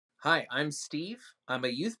Hi, I'm Steve. I'm a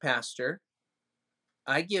youth pastor.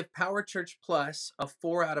 I give PowerChurch Plus a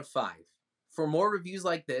 4 out of 5. For more reviews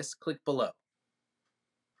like this, click below.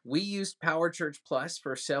 We used PowerChurch Plus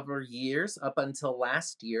for several years up until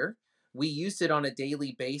last year. We used it on a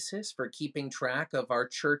daily basis for keeping track of our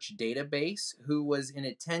church database, who was in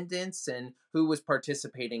attendance and who was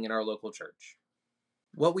participating in our local church.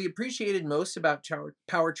 What we appreciated most about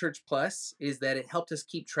PowerChurch Plus is that it helped us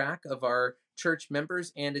keep track of our church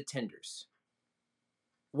members and attenders.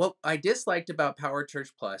 What I disliked about PowerChurch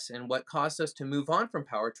Plus and what caused us to move on from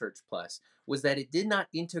PowerChurch Plus was that it did not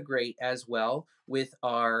integrate as well with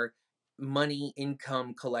our money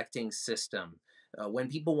income collecting system. When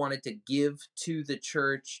people wanted to give to the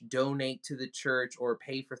church, donate to the church, or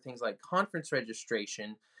pay for things like conference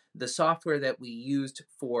registration, the software that we used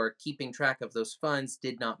for keeping track of those funds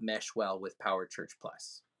did not mesh well with PowerChurch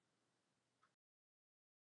Plus.